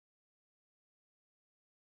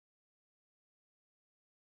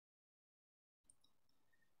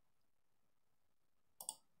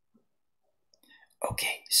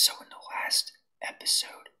Okay, so in the last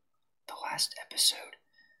episode,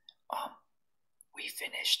 we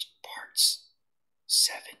finished parts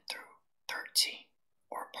 7 through 13,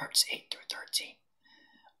 or parts 8 through 13.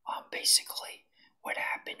 Basically, what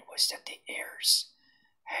happened was that the heirs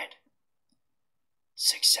had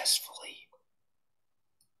successfully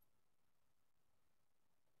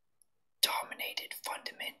dominated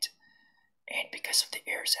Fundament, and because of the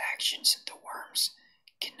heirs' actions, the worms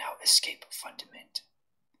can now escape Fundament.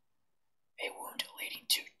 A wound leading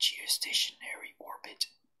to geostationary orbit.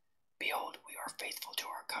 Behold, we are faithful to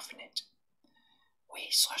our covenant.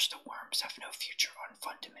 We/the worms have no future on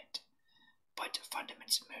Fundament, but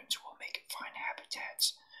Fundament's moons will make fine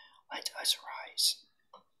habitats. Let us rise.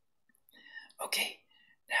 Okay,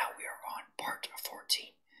 now we are on part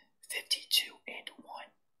 14, 52 and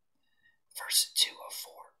 1. Verse 2 of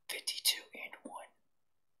 4, 52 and 1.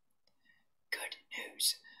 Good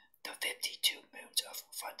news, the 52 moons of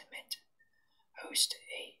Fundament host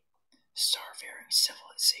a starfaring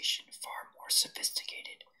civilization far more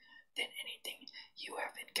sophisticated than anything you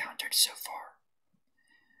have encountered so far.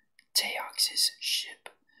 Teox's ship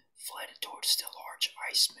fled towards the large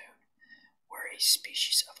ice moon, where a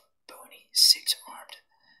species of bony six-armed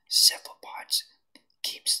cephalopods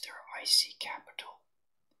keeps their icy capital.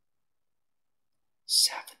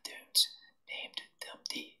 Savathûns named them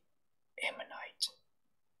the Ammonite.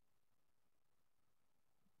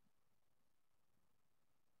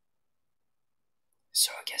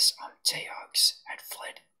 So I guess Teox had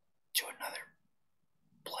fled to another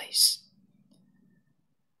place.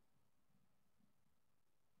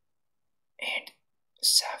 And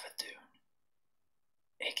Savathûn,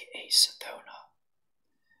 aka Sathona.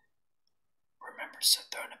 Remember,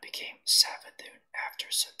 Sathona became Savathûn after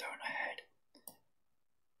Sathona had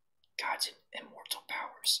gotten immortal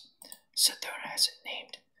powers. Sathona has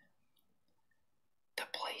named the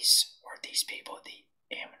place where these people the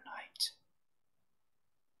Ammonite.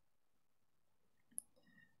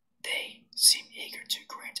 They seem eager to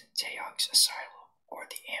grant Teox asylum, or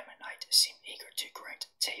the Ammonite seem eager to grant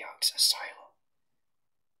Teox asylum.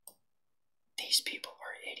 These people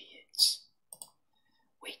are idiots.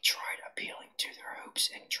 We tried appealing to their hopes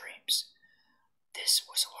and dreams. This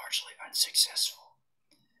was largely unsuccessful,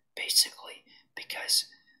 basically because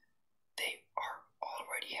they are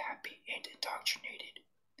already happy and indoctrinated.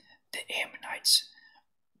 The Ammonites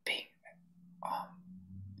being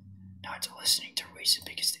not listening to reason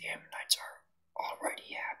because the Ammonites are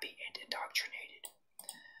already happy and indoctrinated.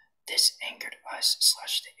 This angered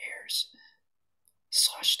us/the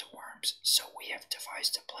heirs/the worms, so we have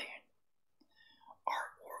devised a plan.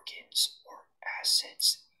 Our organs or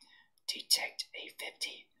assets detect a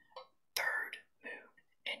 53rd moon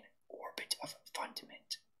in orbit of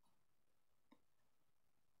Fundament.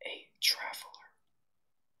 A traveler.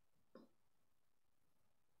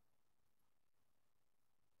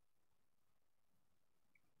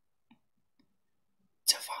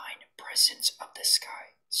 Divine presence of the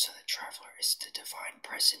sky. So the traveler is the divine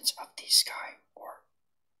presence of the sky, or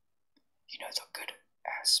the good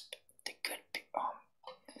aspect, the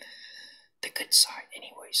good side.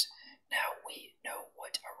 Anyways, now we know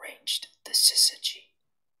what arranged the syzygy.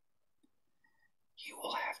 You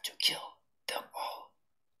will have to kill them all,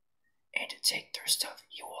 and to take their stuff,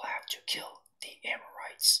 you will have to kill the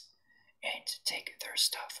Amorites and take their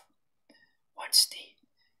stuff. Once the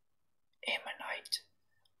Ammonite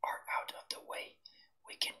are out of the way,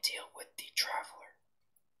 we can deal with the traveler.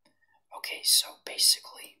 Okay, so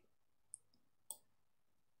basically,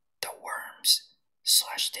 the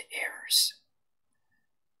worms/the heirs,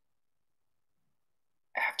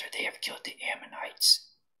 after they have killed the Ammonites,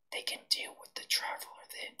 they can deal with the traveler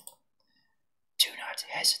then. Do not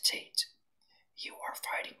hesitate. You are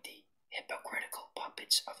fighting the hypocritical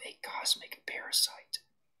puppets of a cosmic parasite.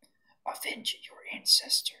 Avenge your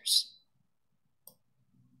ancestors.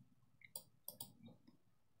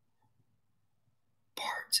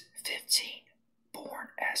 Part 15,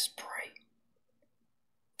 Born as Prey.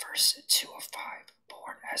 Verse 2 of 5,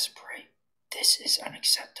 Born as Prey. This is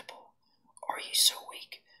unacceptable. Are you so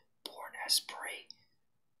weak? Born as prey.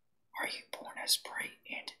 Are you born as prey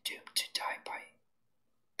and doomed to die by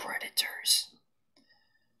predators?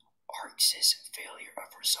 Arx's failure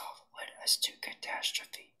of resolve led us to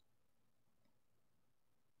catastrophe.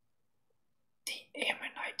 The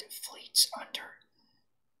Ammonite fleets under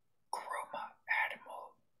Chroma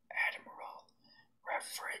Admiral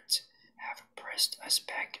Refrit have pressed us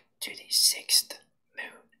back to the 6th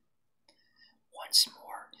moon. Once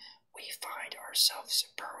more, we find ourselves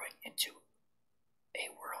burrowing into a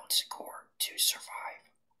world's core to survive.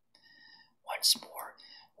 Once more,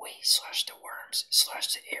 We slash the worms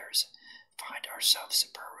slash the heirs find ourselves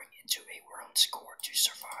burrowing into a world's core to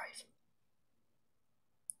survive.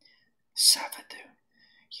 Savathun,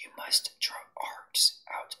 you must draw arcs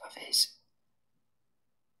out of his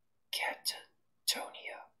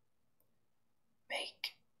catatonia.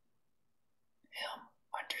 Make him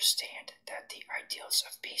understand that the ideals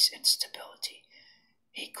of peace and stability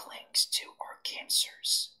he clings to are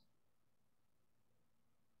cancers.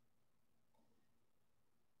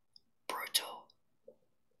 Brutal,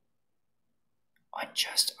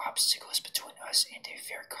 unjust obstacles between us and a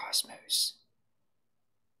fair cosmos.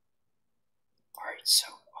 Alright, so,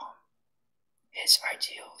 his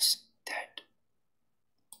ideals that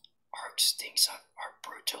arcs things up are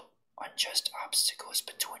brutal, unjust obstacles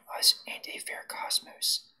between us and a fair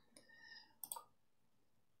cosmos.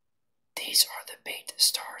 These are the bait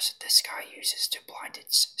stars the sky uses to blind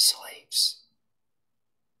its slaves.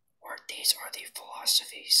 Or these are the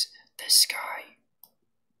philosophies the sky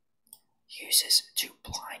uses to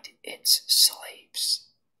blind its slaves.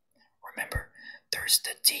 Remember, there's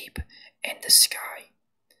the deep and the sky.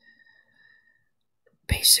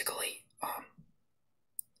 Basically,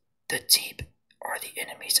 the deep are the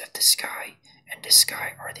enemies of the sky, and the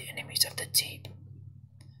sky are the enemies of the deep.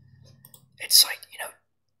 It's like,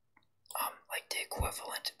 like the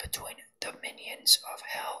equivalent between the minions of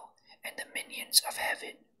hell and the minions of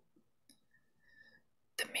heaven.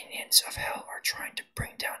 The minions of hell are trying to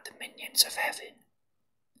bring down the minions of heaven.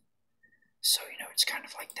 So, it's kind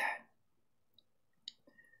of like that.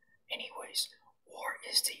 Anyways, war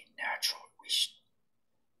is the natural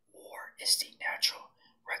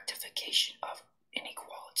rectification of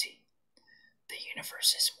inequality. The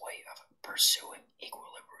universe's way of pursuing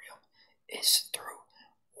equilibrium is through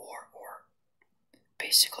war, or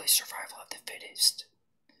basically survival of the fittest.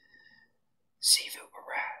 Sivu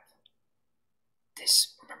Arath.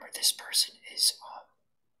 Remember, this person is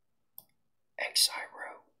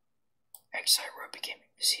Exiro. Exiro became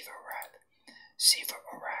Sivu Arath. Sivu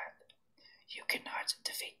Arath. You cannot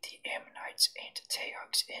defeat the Ammonites and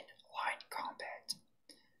Teogs in line combat.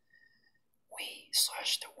 We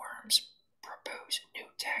slash the worms propose new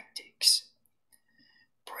tactics.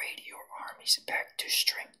 Braid your armies back to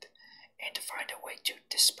strength and find a way to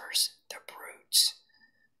disperse the brutes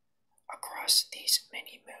across these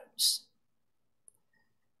many moons.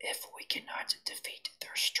 If we cannot defeat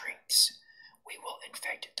their strengths, we will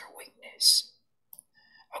infect their weakness.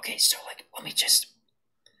 Okay, so let me just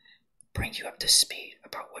bring you up to speed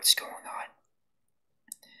about what's going on.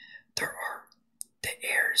 There are the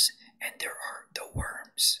heirs and there are the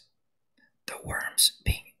worms. The worms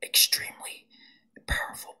being extremely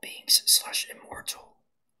powerful beings slash immortal.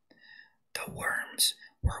 The worms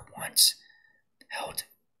were once held,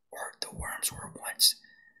 or the worms were once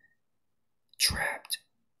trapped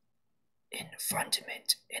in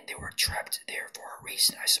fundament, and they were trapped there for a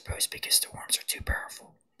reason, I suppose, because the worms are too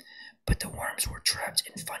powerful. But the worms were trapped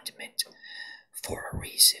in fundament for a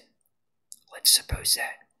reason. Let's suppose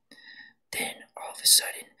that. Then, all of a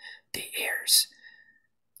sudden, the heirs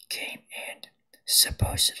came and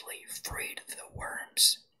supposedly freed the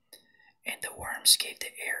worms. And the worms gave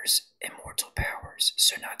the heirs immortal powers.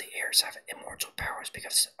 So now the heirs have immortal powers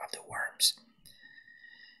because of the worms.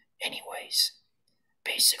 Anyways,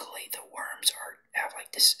 basically the worms have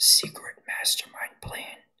like this secret mastermind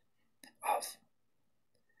plan of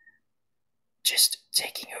just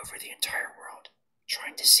taking over the entire world,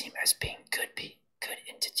 trying to seem as being good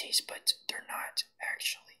entities, but they're not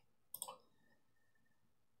actually.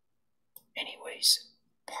 Anyways,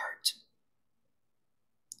 part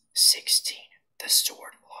 16, the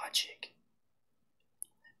sword logic.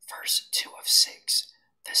 Verse 2 of 6,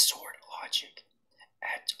 the sword logic.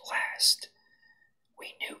 At last,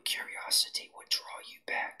 we knew curiosity would draw you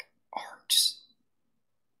back, arcs.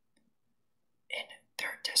 In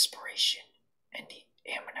their desperation, and the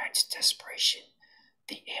Ammonites' desperation,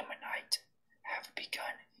 the Ammonite have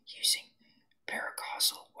begun using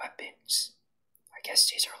paracausal weapons. I guess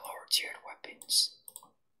these are lower tiered weapons.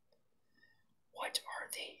 What are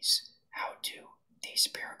these? How do these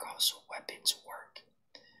paracausal weapons work?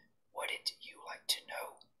 Wouldn't you like to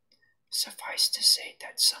know? Suffice to say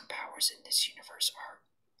that some powers in this universe are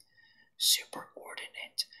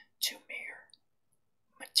superordinate to mere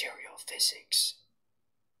material physics.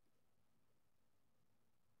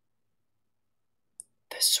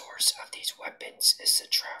 The source of these weapons is the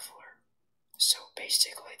traveler. So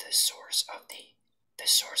basically the source of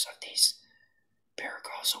these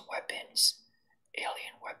paracausal weapons,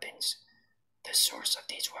 alien weapons, the source of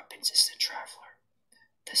these weapons is the traveler.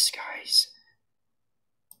 The sky's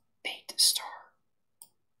bait star.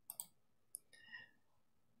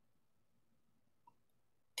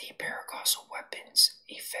 The paracausal weapon's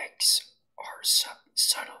effects are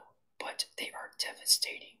subtle, but they are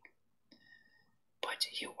devastating.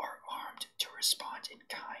 But you are armed to respond in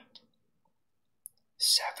kind.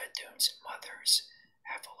 Savathun's mothers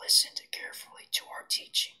have listened carefully to our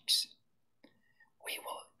teachings. We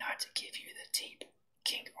will not give you the deep,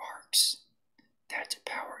 King Arx. That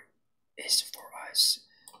power is for us,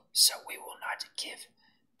 so we will not give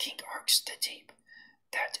King Arx the deep.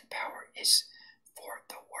 That power is for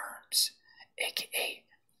the worms, aka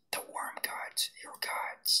the worm gods, your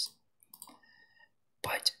gods.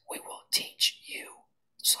 But we will teach you,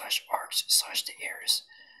 /Arx/ the heirs,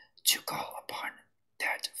 to call upon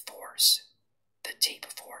that force, the deep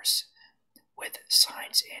force, with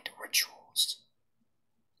signs and rituals.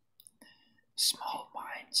 Small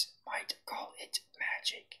minds might call it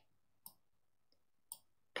magic.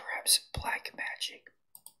 Perhaps black magic.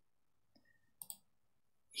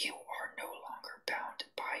 You are no longer bound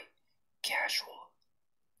by casual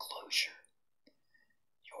closure.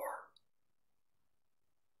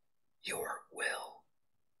 Your will,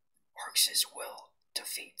 Arx's will,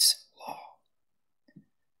 defeats law.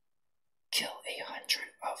 Kill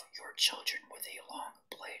 100 of your children with a long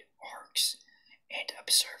blade, Arx, and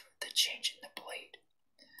observe the change in the blade.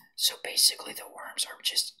 So basically the worms are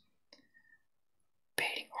just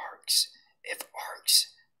baiting Arx. If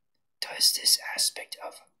Arx does this aspect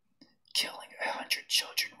of killing 100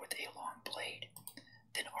 children with a long blade,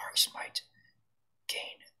 then Arx might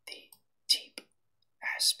gain the deep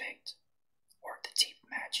aspect, or the deep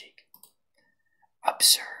magic.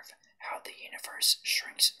 Observe how the universe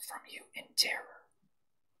shrinks from you in terror.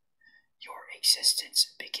 Your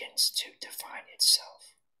existence begins to define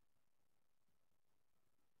itself.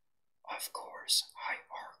 Of course, High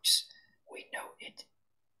Arx, we know it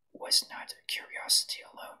was not curiosity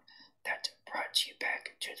alone that brought you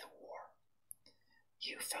back to the war.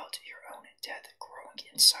 You felt your own death growing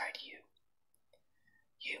inside you.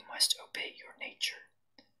 You must obey your nature.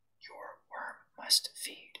 Your worm must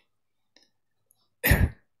feed.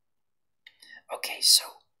 Okay, so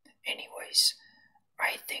anyways,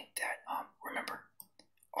 I think that remember,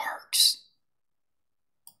 Arx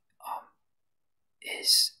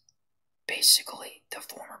is basically the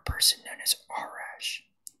former person known as Arash.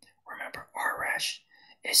 Remember, Arash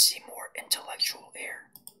is the more intellectual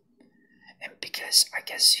heir. And because I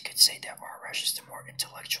guess you could say that Arash is the more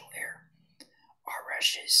intellectual heir,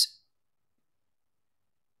 Arash's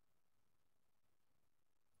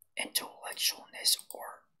intellectualness,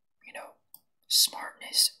 or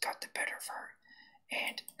smartness, got the better of her,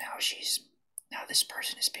 and now this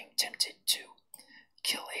person is being tempted to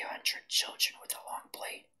kill 100 children with a long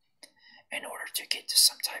blade in order to get to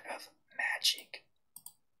some type of magic.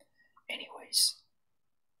 Anyways,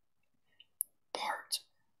 part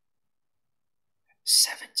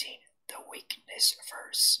 17, the weakness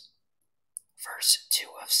verse. Verse 2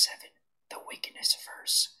 of 7, the weakness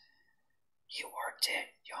verse. You are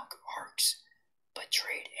dead, young Arx,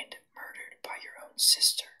 betrayed and murdered by your own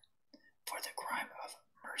sister for the crime of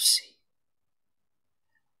mercy.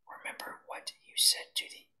 Remember what you said to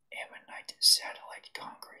the Ammonite Satellite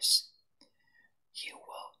Congress. We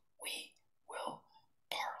will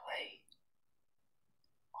parley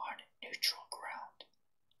on neutral ground.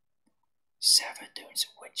 Savathun's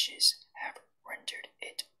witches have rendered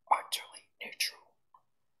it utterly neutral.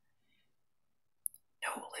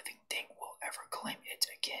 No living thing will ever claim it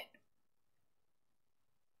again.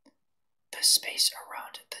 The space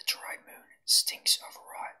around the dry moon stinks of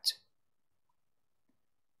rot.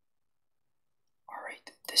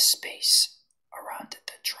 Alright, the space around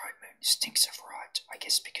the dry moon stinks of rot, I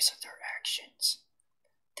guess because of their actions.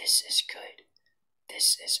 This is good.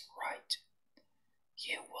 This is right.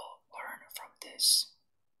 You will learn from this.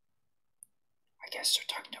 I guess they're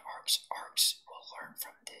talking to Arx. Arx will learn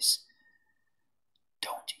from this.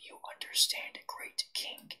 Don't you understand, great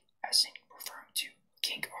king, as in referring to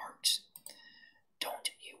King Arx? Don't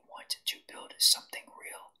you want to build something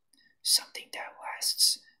real, something that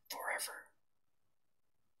lasts forever?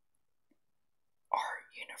 Our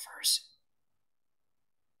universe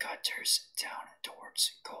gutters down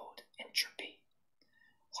towards cold entropy.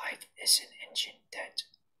 Life is an engine that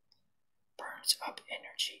burns up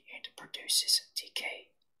energy and produces decay.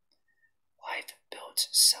 Life builds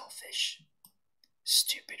selfish,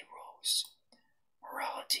 stupid rules.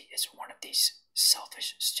 Morality is one of these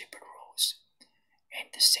selfish, stupid rules, and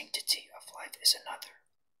the sanctity of life is another.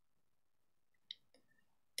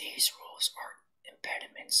 These rules are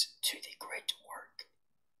impediments to the great work.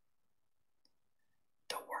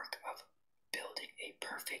 The work of building a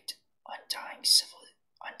perfect, undying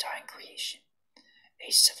creation,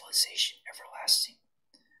 a civilization everlasting,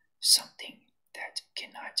 something that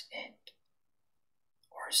cannot end,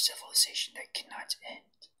 or a civilization that cannot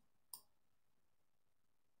end,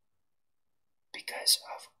 because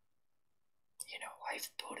of, life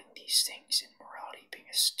building these things and morality being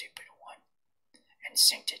a stupid one, and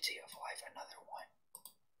sanctity of life another one.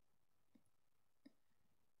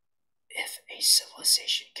 If a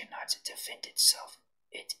civilization cannot defend itself,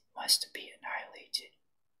 it must be annihilated.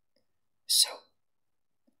 So,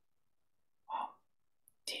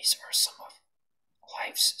 these are some of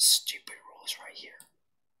life's stupid rules right here.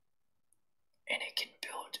 And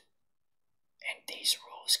these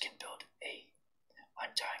rules can build a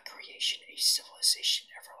undying creation, a civilization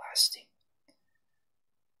everlasting.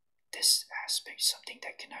 This aspect is something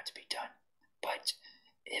that cannot be done. But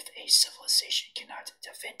if a civilization cannot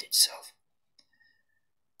defend itself,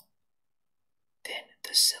 then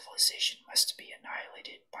the civilization must be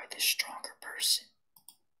annihilated by the stronger person.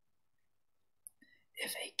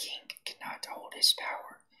 If a king cannot hold his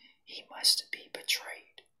power, he must be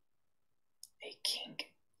betrayed. A king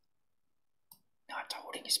not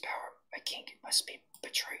holding his power, a king must be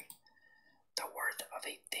betrayed. The worth of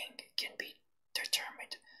a thing can be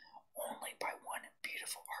determined only by one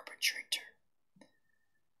beautiful arbitrator,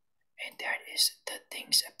 and that is the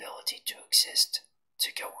thing's ability to exist,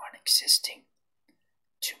 to go on existing,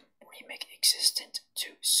 to remake existent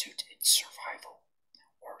to suit its survival,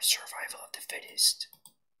 or survival of the fittest.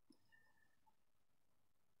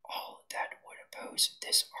 All that would oppose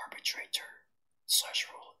this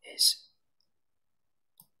arbitrator/rule is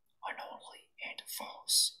unholy and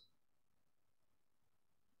false.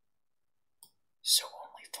 So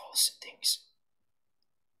only false things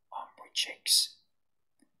rejects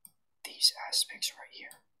these aspects right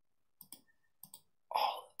here.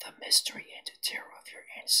 All the mystery and terror of your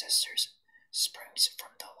ancestors springs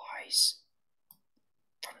from the lies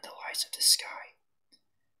of the sky,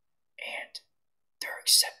 and their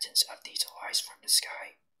acceptance of these lies from the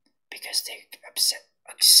sky, because they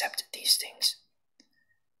accept these things,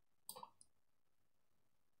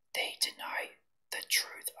 they deny the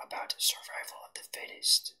truth about survival of the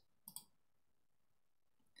fittest.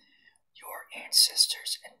 Your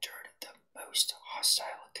ancestors endured the most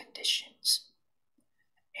hostile conditions,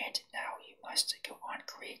 and now you must go on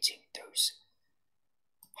creating those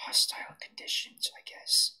hostile conditions, I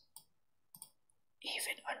guess.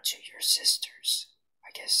 Even unto your sisters,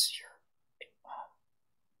 I guess your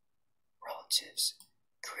relatives,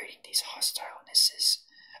 creating these hostilenesses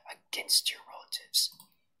against your relatives,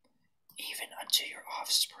 even unto your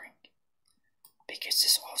offspring, because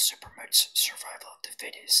this also promotes survival of the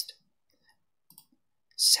fittest.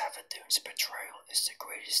 Savathun's betrayal is the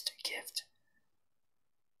greatest gift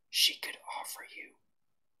she could offer you.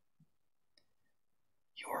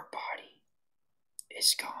 Your body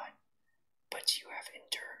is gone, but you have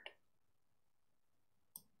endured.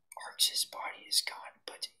 Arx's body is gone,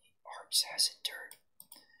 but Arx has endured.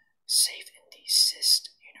 Safe in the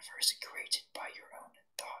cyst universe created by your own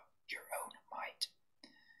thought, your own might,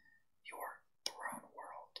 your throne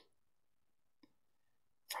world.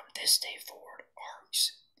 From this day forward,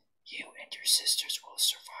 Arx, you and your sisters will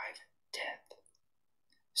survive death,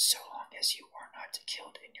 so long as you are not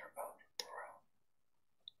killed in your own throne.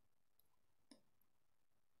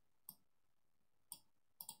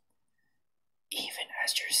 Even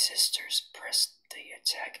as your sisters press the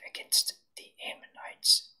attack against the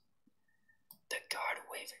Ammonites, the God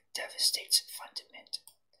wave devastates Fundament.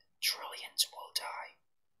 Trillions will die,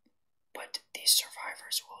 but these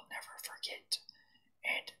survivors will never forget,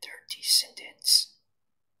 and their descendants,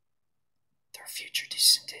 their future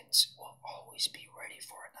descendants, will always be ready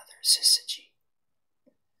for another syzygy.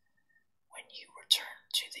 When you return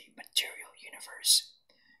to the material universe,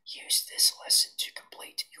 use this lesson to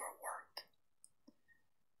complete your work.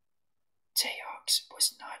 Teox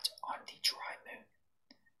was not on the dry moon.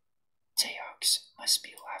 Teox must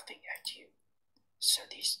be laughing at you, so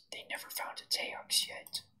they never found a Teox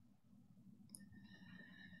yet.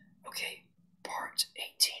 Okay, part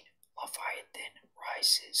 18, Leviathan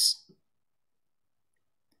rises.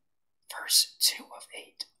 Verse 2 of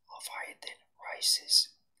 8, Leviathan rises.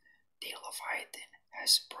 The Leviathan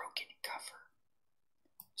has broken cover.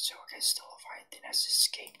 So I guess the Leviathan has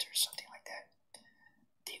escaped or something like that.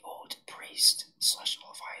 The old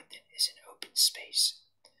priest/Leviathan is in open space,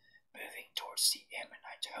 moving towards the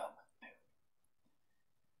Ammonite home moon.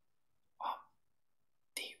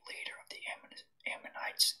 The leader of the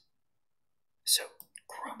Ammonites, so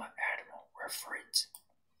Chroma Admiral Referent,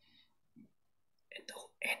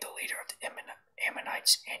 and the leader of the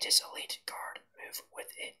Ammonites and his elite guard move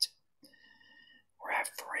with it.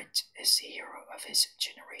 Referent is the hero of his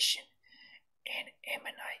generation an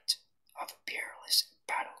Ammonite of peerless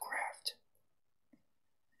battlecraft.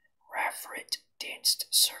 Rafrit danced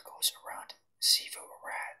circles around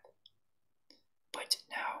Siva-Arath, but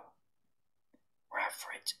now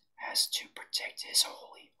Rafrit has to protect his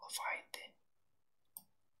holy Leviathan.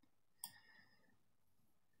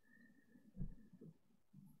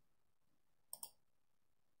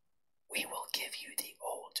 We will give you the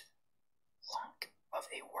old lunk of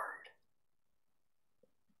a word.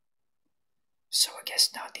 So I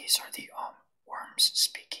guess now these are the worms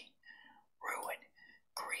speaking. Ruin,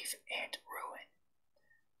 grief, and ruin.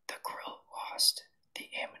 The Krill lost, the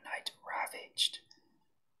Ammonite ravaged.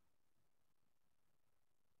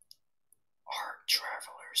 Our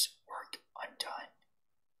travelers' work undone.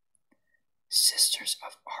 Sisters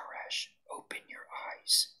of Arash, open your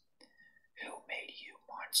eyes. Who made you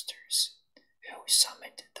monsters? Who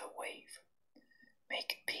summoned the wave?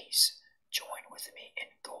 Make peace, join with me in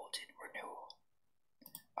golden renewal.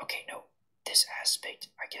 Okay, no, this aspect,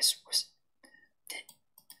 I guess, was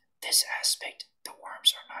this aspect, the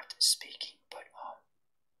worms are not speaking, but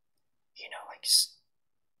you know, like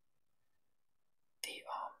the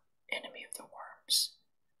enemy of the worms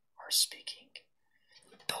are speaking.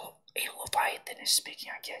 A Leviathan is speaking,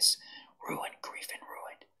 I guess. Ruin, grief, and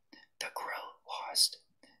ruin. The Krill lost.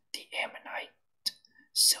 The Ammonite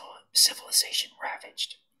civilization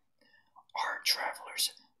ravaged. Our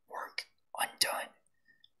travelers' work undone.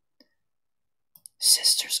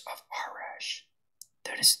 Sisters of Arash,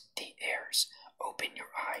 that is the heirs, open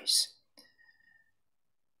your eyes.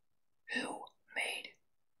 Who made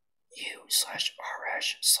you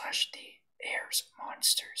 /Arash/ the heirs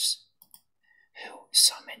monsters? Who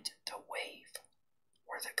summoned the wave,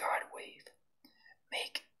 or the god wave?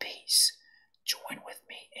 Make peace, join with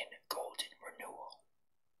me in golden renewal.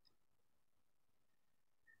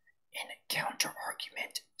 In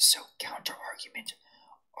counter-argument,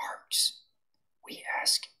 arcs, we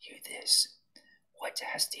ask you this: what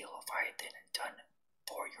has the Leviathan done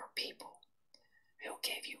for your people? Who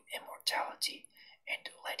gave you immortality and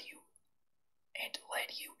led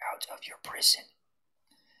you out of your prison?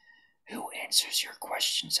 Who answers your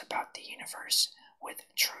questions about the universe with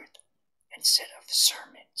truth instead of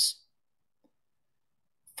sermons?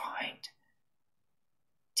 Find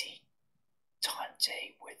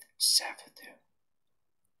Tante with Savathun.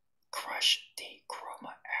 Crush the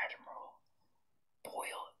Chroma Admiral.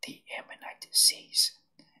 Boil the Ammonite seas,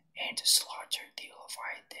 and slaughter the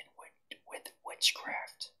Leviathan with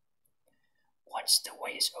witchcraft. Once the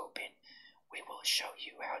way is open, we will show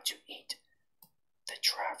you how to eat the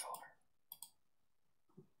traveler.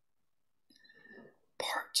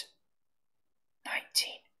 Part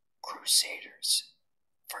 19. Crusaders.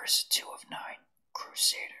 Verse 2 of 9.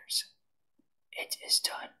 Crusaders. It is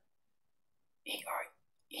done.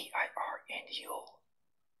 EIR and Yule.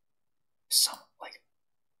 Some, like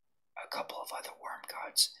a couple of other worm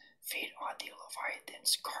gods, feed on the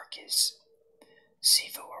Leviathan's carcass.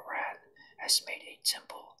 Siva-Arath has made a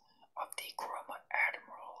temple of the Chroma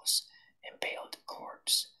Admiral's impaled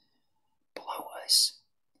corpse. Below us,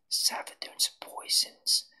 Savathun's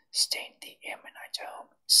poisons stained the Ammonite home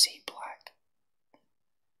sea black.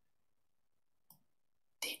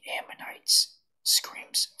 The Ammonites'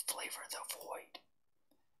 screams flavor the void.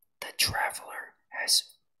 The traveler has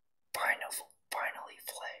finally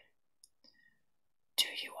fled. Do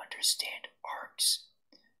you understand arcs?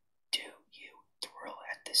 Do you thrill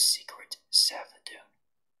at the secret Savathun?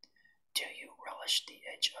 Do you relish the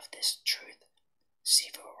edge of this truth,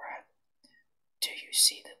 Siva-Arath? Do you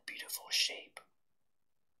see the beautiful shape?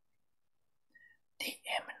 The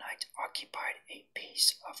Ammonite occupied a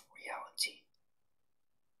piece of reality.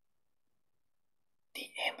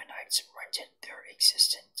 The Ammonites rented their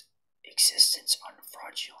existence on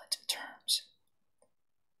fraudulent terms,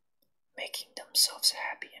 making themselves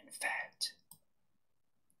happy and fat,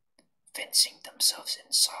 fencing themselves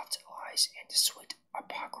in soft lies and sweet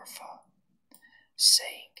apocrypha,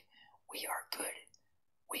 saying, "We are good,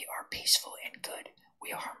 we are peaceful and good,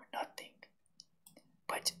 we harm nothing."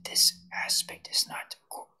 But this aspect is not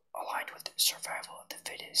aligned with survival of the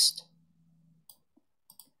fittest.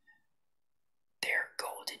 Their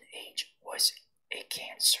golden age was a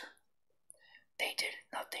cancer. They did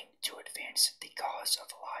nothing to advance the cause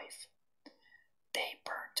of life. They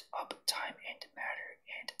burnt up time and matter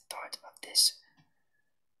and thought of this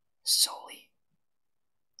solely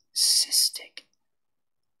cystic,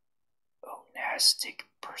 onastic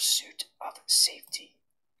pursuit of safety.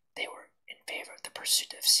 They were in favor of the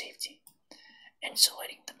pursuit of safety,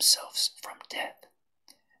 insulating themselves from death,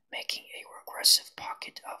 making a regressive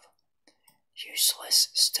pocket of useless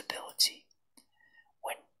stability.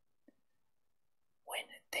 When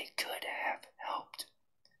they could have helped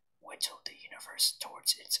whittle the universe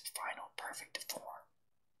towards its final perfect form,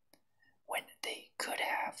 when they could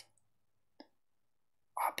have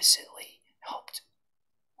oppositely helped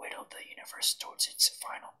whittle the universe towards its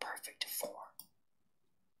final perfect form.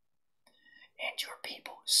 And your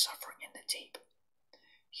people suffering in the deep,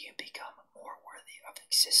 you become more worthy of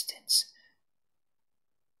existence.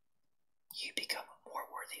 You become more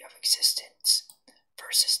worthy of existence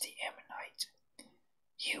versus the Ammonite.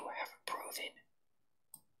 You have proven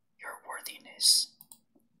your worthiness.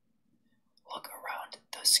 Look around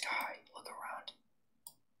the sky, look around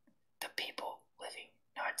the people living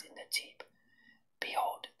not in the deep.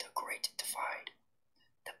 Behold the great divide,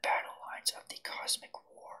 the battle lines of the cosmic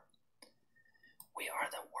war. We are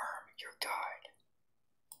the worm, your god.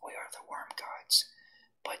 We are the worm gods,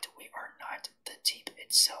 but we are not the deep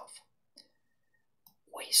itself.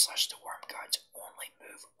 We/the worm gods only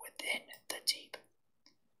move within the deep.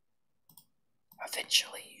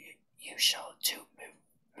 Eventually, you shall too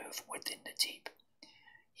move within the deep.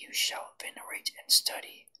 You shall venerate and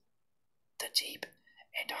study the deep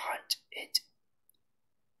and hunt it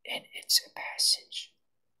in its passage.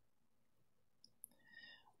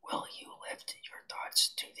 Will you lift your thoughts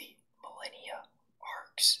to the millennia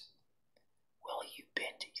arcs? Will you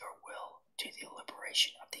bend your will to the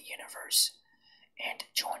liberation of the universe and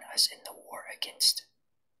join us in the war against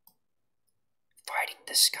fighting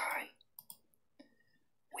the sky?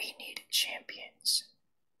 We need champions,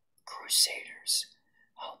 crusaders.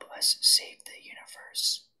 Help us save the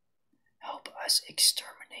universe. Help us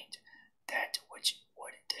exterminate that which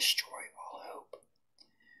would destroy all hope.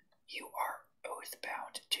 You are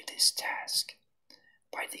oath-bound to this task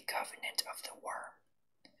by the covenant of the worm.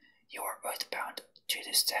 You are oath-bound to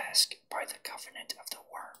this task by the covenant of the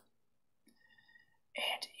worm.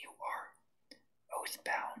 And you are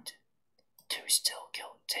oath-bound to still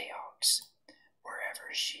kill Teox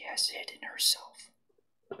wherever she has hidden herself.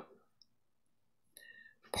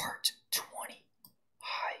 Part 20.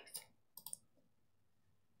 Hive.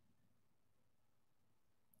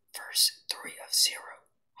 Verse 3 of 0.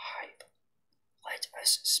 Hive. Let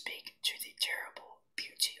us speak to the terrible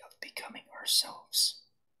beauty of becoming ourselves.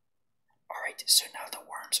 Alright, so now the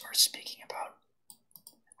worms are speaking about,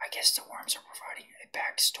 I guess the worms are providing a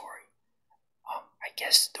backstory. I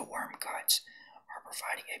guess the worm gods are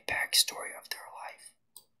providing a backstory of their life.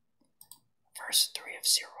 Verse 3 of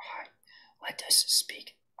 0. Hive. Let us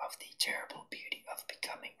speak of the terrible beauty of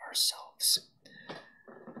becoming ourselves.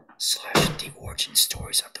 / the origin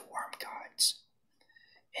stories of the worm gods.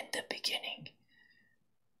 In the beginning,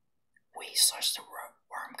 we / the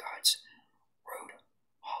worm gods rode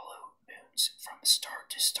hollow moons from star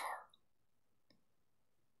to star.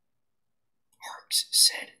 Arcs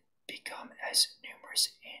said, become as numerous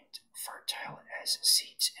and fertile as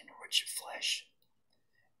seeds in rich flesh,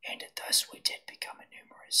 and thus we did become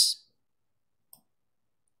numerous.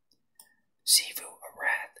 Zivu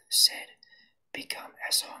Arath said, become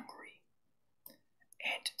as hungry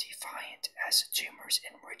and defiant as tumors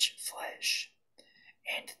in rich flesh,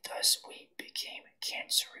 and thus we became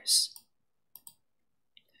cancerous.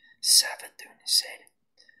 Savathun said,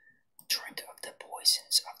 drink of the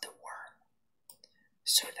poisons of the worm,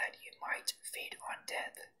 so that you might feed on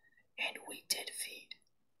death, and we did feed.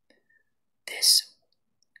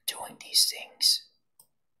 Doing these things,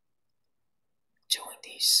 doing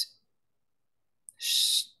these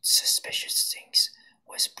suspicious things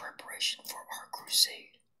was preparation for our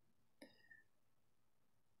crusade.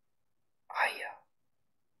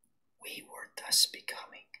 We were thus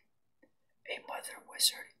becoming. A mother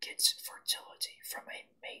wizard gets fertility from a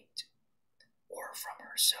mate, or from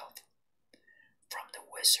herself. From the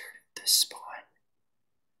wizard, the spawn.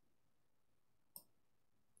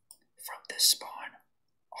 From the spawn,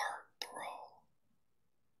 our thrall.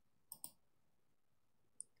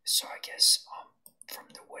 So I guess, from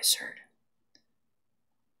the wizard,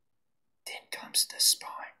 then comes the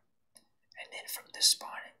spawn, and then from the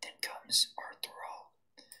spawn, then comes our thrall,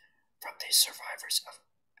 from the survivors of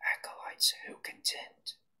acolytes who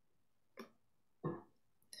contend.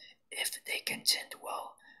 If they contend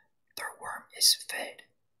well, their worm is fed,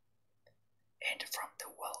 and from the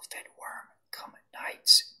well-fed worm come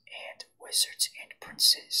knights and wizards and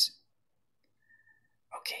princes.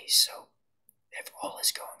 Okay, so if all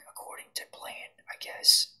is going according to plan, I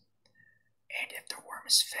guess, and if the worm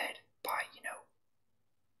is fed by,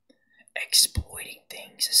 exploiting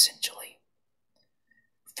things essentially,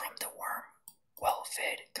 from the worm,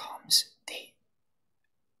 well-fed, comes the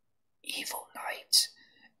evil knights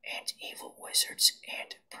and evil wizards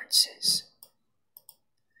and princes.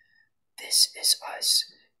 This is us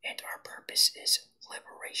and our purpose is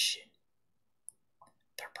liberation.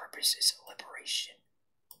 Their purpose is liberation.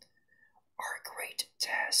 Our great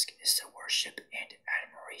task is the worship and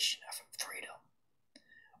admiration of freedom.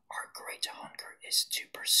 Our great hunger is to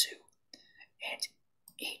pursue and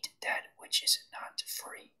eat that which is not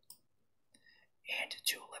free, and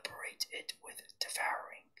to liberate it with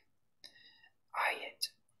devouring. It.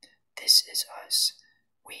 This is us,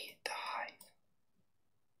 we the hive.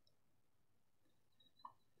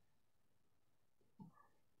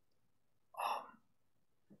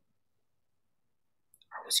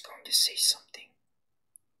 I was going to say something.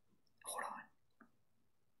 Hold on.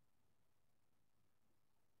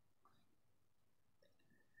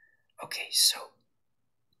 Okay, so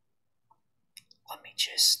let me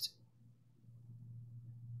just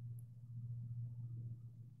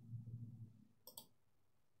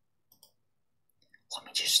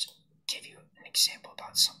give you an example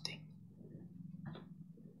about something.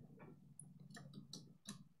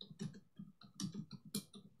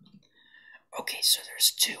 Okay, so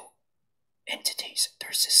there's two entities.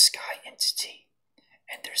 There's a sky entity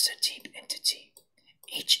and there's a deep entity.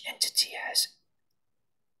 Each entity has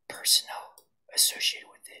personnel associated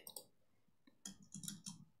with it.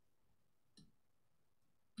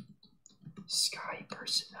 Sky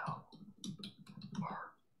personnel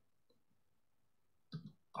are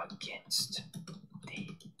against the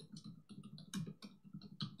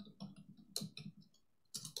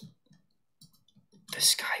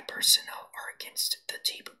sky personnel are against the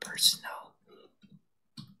deep personnel,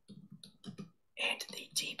 and the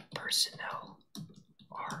deep personnel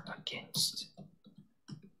are against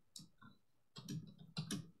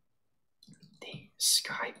the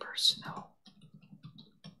sky personnel.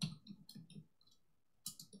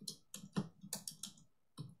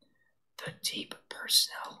 The deep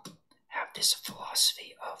personnel have this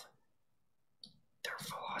philosophy of, their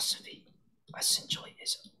philosophy essentially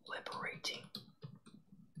is liberating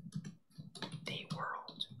the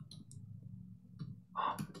world.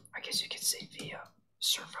 I guess you could say via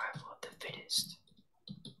survival of the fittest.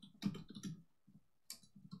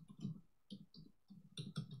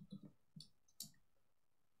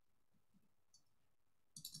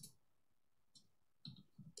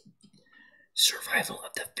 Survival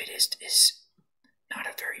of the fittest is not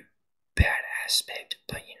a very bad aspect,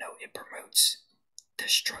 but it promotes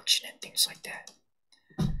destruction and things like that.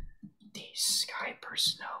 The sky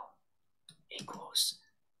personnel equals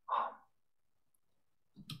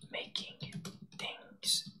making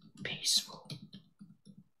things peaceful.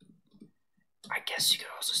 I guess you could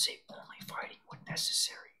also say only fighting when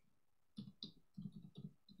necessary.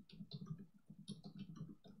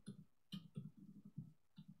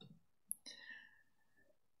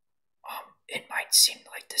 It might seem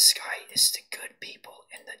like the sky is the good people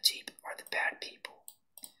and the deep are the bad people.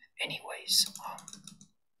 Anyways,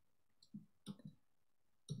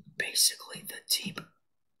 basically the deep,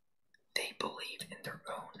 they believe in their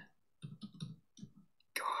own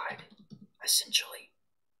God, essentially.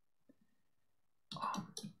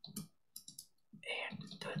 And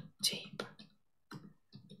the deep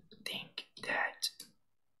think that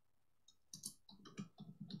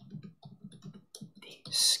the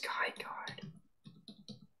sky god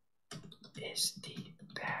is the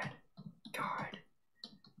bad god,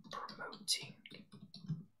 promoting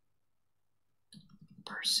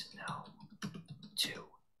personnel to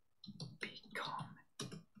become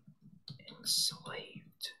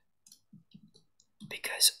enslaved.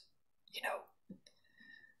 Because,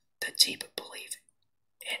 the deep believe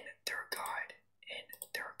in their God,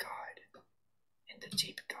 in the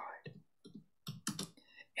deep God.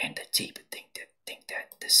 And the deep think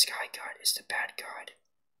that the sky god is the bad god.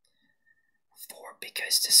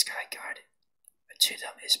 Because the sky god to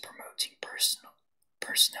them is promoting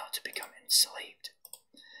personnel to become enslaved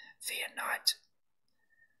via not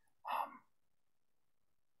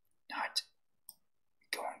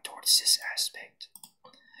going towards this aspect.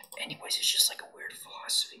 Anyways, it's just like a weird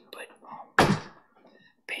philosophy, but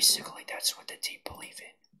basically that's what the deep believe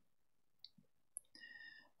in.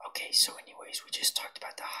 Okay, so anyways, we just talked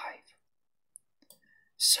about the hive.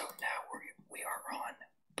 So now we are on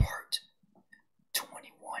part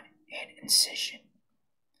 21 and incision.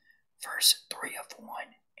 Verse 3 of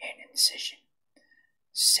 1 and incision.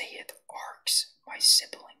 Saith Arx, my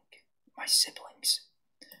siblings,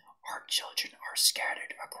 our children are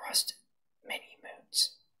scattered across many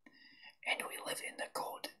moons, and we live in the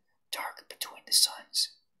cold dark between the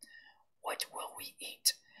suns. What will we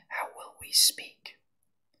eat? How will we speak?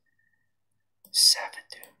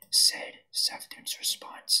 Savathun's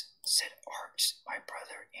response, said Arx, my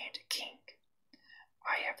brother and king,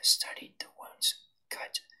 I have studied the wounds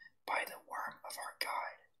cut by the worm of our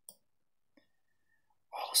God.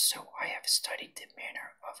 Also, I have studied the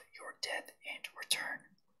manner of your death and return.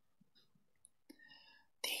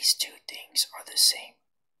 These two things are the same.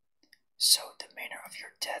 So the manner of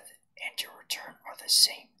your death and your return are the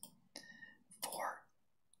same. For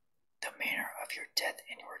the manner of your death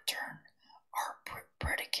and your return are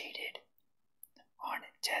predicated on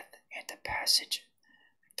death and the passage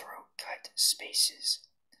through cut spaces.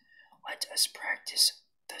 Let us practice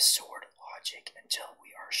the sword logic until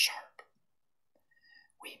we are sharp.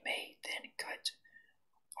 We may then cut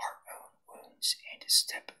our own wounds and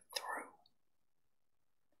step through.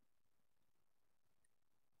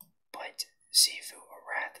 But Zivu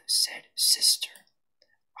Arath said, Sister,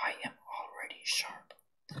 I am already sharp.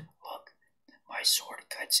 Look, my sword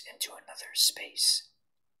cuts into another space,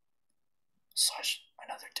 /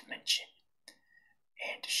 another dimension,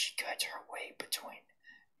 and she cut her way between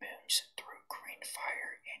moons through green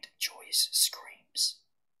fire and joyous screams.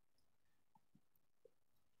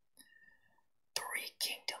 3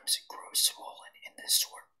 kingdoms grew swollen in the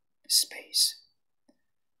sword space.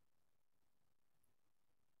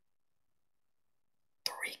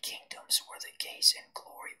 3 kingdoms were the gaze and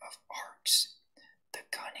glory of Arx, the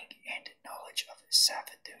cunning and knowledge of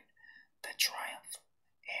Savathun, the triumph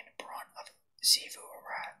and brawn of Zivu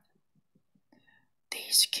Arath.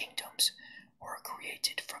 These kingdoms were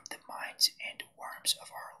created from the minds and worms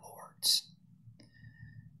of our lords.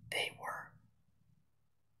 They were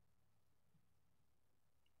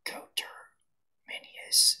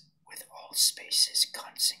coterminous with all spaces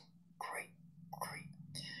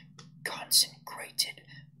consecrated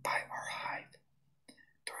by our hive.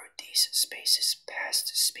 Through these spaces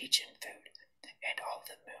passed speech and food, and all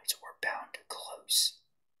the moons were bound close.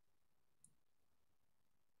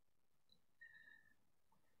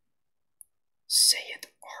 Saith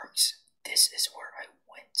Arx, this is where I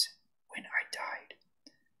went when I died.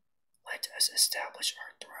 Let us establish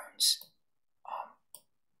our thrones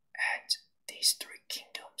at these 3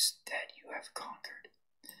 kingdoms that you have conquered.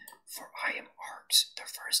 For I am Arx, the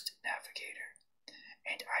first navigator,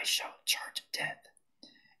 and I shall chart death,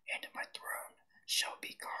 and my throne shall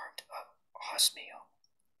be carved of osmium.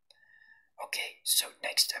 Okay, so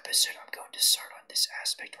next episode I'm going to start on this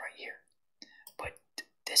aspect right here. But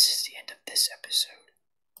this is the end of this episode.